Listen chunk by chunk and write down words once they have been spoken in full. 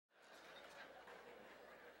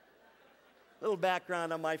little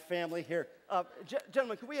background on my family here.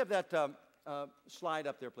 Gentlemen, can we have that slide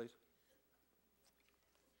up there, please?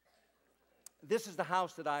 This is the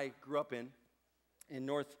house that I grew up in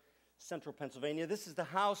north central Pennsylvania. This is the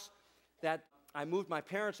house that I moved my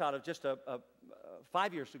parents out of just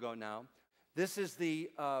 5 years ago now. This is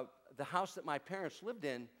the house that my parents lived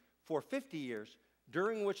in for 50 years,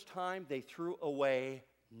 during which time they threw away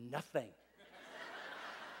nothing.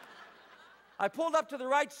 I pulled up to the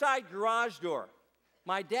right side garage door.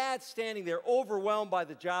 My dad's standing there, overwhelmed by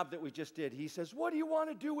the job that we just did. He says, "What do you want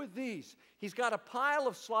to do with these?" He's got a pile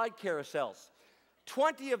of slide carousels,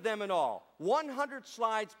 20 of them in all, 100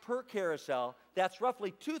 slides per carousel. That's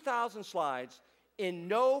roughly 2,000 slides in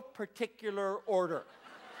no particular order.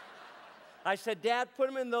 I said, "Dad, put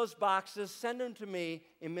them in those boxes, send them to me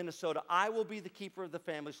in Minnesota. I will be the keeper of the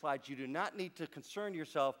family slides. You do not need to concern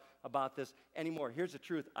yourself about this anymore." Here's the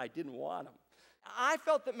truth, I didn't want them. I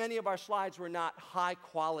felt that many of our slides were not high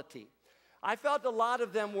quality. I felt a lot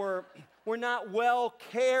of them were not well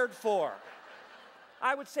cared for.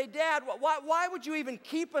 I would say, "Dad, why would you even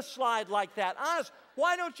keep a slide like that? Honest,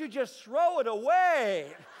 why don't you just throw it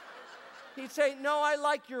away?" He'd say, "No, I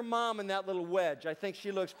like your mom in that little wedge. I think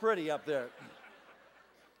she looks pretty up there."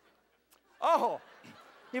 Oh,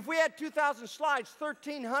 if we had 2,000 slides,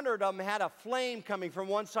 1,300 of them had a flame coming from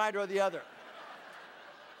one side or the other.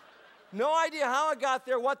 No idea how it got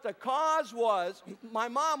there, what the cause was. My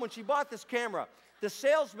mom, when she bought this camera, the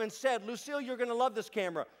salesman said, "Lucille, you're going to love this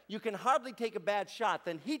camera. You can hardly take a bad shot."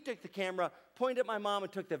 Then he took the camera, pointed at my mom,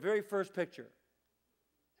 and took the very first picture.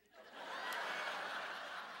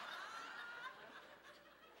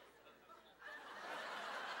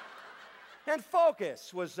 And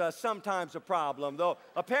focus was sometimes a problem, though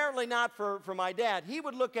apparently not for my dad. He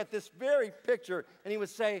would look at this very picture and he would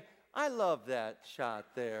say, "I love that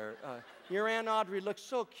shot there. Your Aunt Audrey looks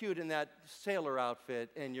so cute in that sailor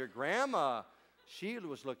outfit, and your grandma, she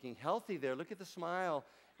was looking healthy there. Look at the smile.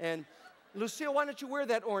 And Lucille, why don't you wear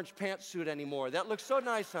that orange pantsuit anymore? That looks so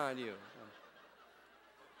nice on you."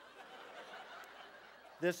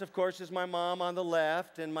 This, of course, is my mom on the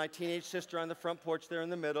left and my teenage sister on the front porch there in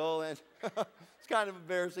the middle. And it's kind of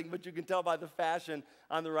embarrassing, but you can tell by the fashion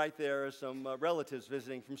on the right there are some relatives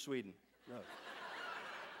visiting from Sweden.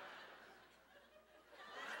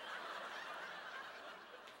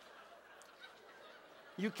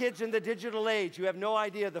 You kids in the digital age, you have no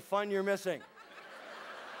idea the fun you're missing.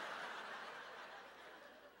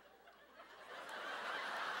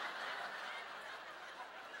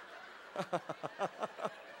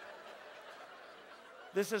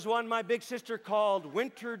 This is one my big sister called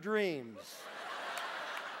Winter Dreams.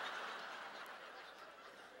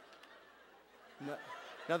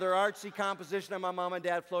 Another artsy composition of my mom and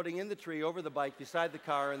dad floating in the tree, over the bike, beside the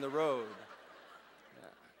car, in the road.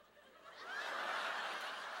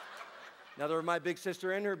 Another of my big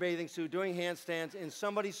sister in her bathing suit doing handstands in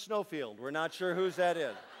somebody's snowfield. We're not sure whose that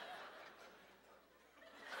is.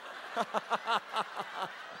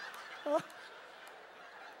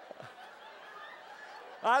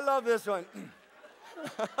 I love this one.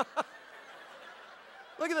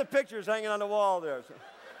 Look at the pictures hanging on the wall there.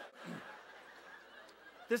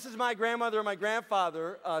 This is my grandmother and my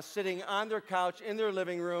grandfather sitting on their couch in their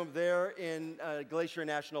living room there in Glacier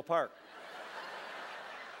National Park.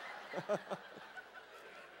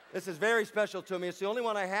 This is very special to me. It's the only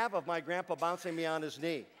one I have of my grandpa bouncing me on his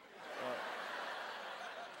knee.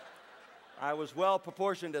 I was well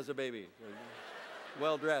proportioned as a baby.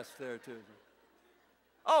 Well dressed there too.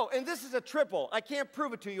 Oh, and this is a triple. I can't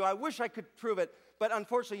prove it to you. I wish I could prove it, but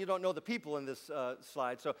unfortunately you don't know the people in this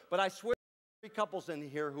slide. But I swear there are 3 couples in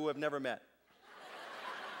here who have never met.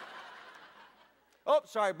 Oh,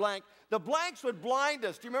 sorry, blank. The blanks would blind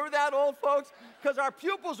us. Do you remember that, old folks? Because our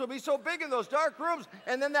pupils would be so big in those dark rooms,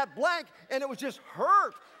 and then that blank, and it would just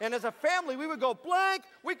hurt. And as a family, we would go, blank.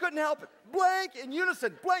 We couldn't help it. Blank, in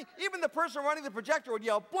unison, blank. Even the person running the projector would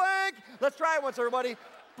yell, blank. Let's try it once, everybody.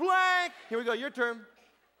 Blank. Here we go, your turn. Blank,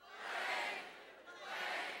 blank.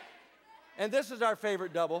 And this is our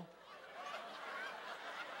favorite double.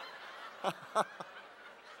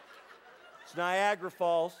 It's Niagara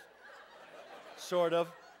Falls. Sort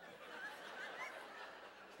of.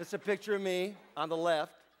 It's a picture of me on the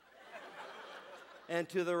left. And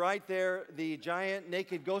to the right there, the giant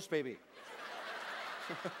naked ghost baby.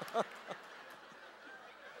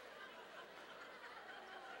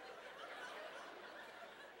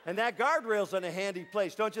 And that guardrail's in a handy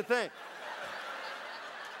place, don't you think?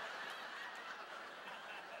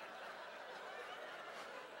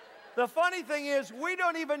 The funny thing is, we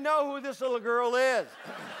don't even know who this little girl is.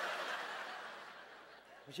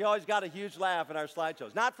 She always got a huge laugh in our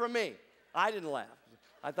slideshows. Not from me. I didn't laugh.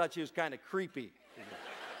 I thought she was kind of creepy.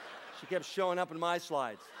 She kept showing up in my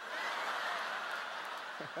slides.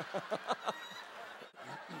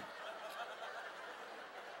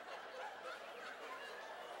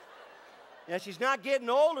 Yeah, she's not getting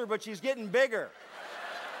older, but she's getting bigger.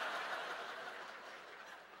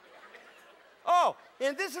 Oh,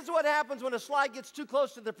 and this is what happens when a slide gets too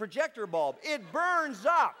close to the projector bulb. It burns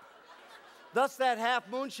up. Thus that half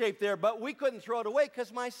moon shape there, but we couldn't throw it away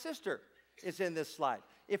because my sister is in this slide.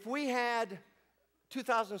 If we had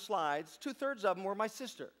 2,000 slides, 2/3 of them were my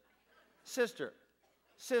sister. Sister,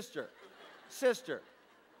 sister, sister,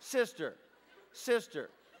 sister, sister,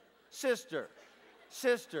 sister,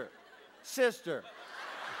 sister, sister.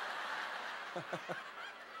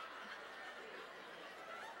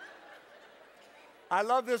 I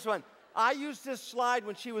love this one. I used this slide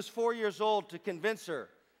when she was 4 years old to convince her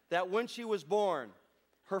that when she was born,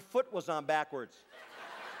 her foot was on backwards.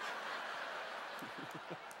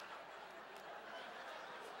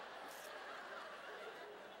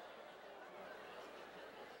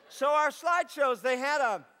 So our slideshows, they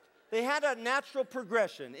had a natural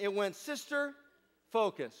progression. It went sister,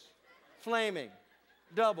 focus, flaming,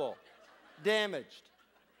 double, damaged,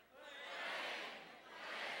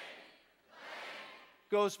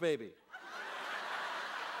 ghost baby.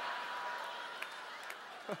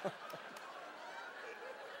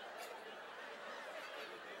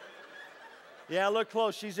 Yeah, look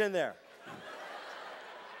close, she's in there.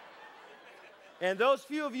 And those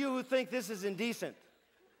few of you who think this is indecent,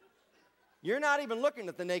 you're not even looking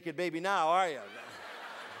at the naked baby now, are you?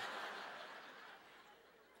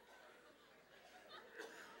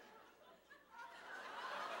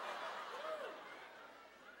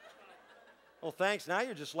 Well, thanks. Now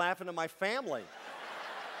you're just laughing at my family.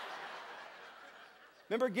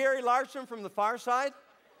 Remember Gary Larson from The Far Side?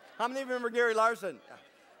 How many of you remember Gary Larson?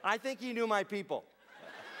 I think he knew my people.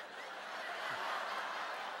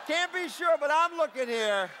 Can't be sure, but I'm looking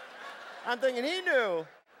here. I'm thinking he knew.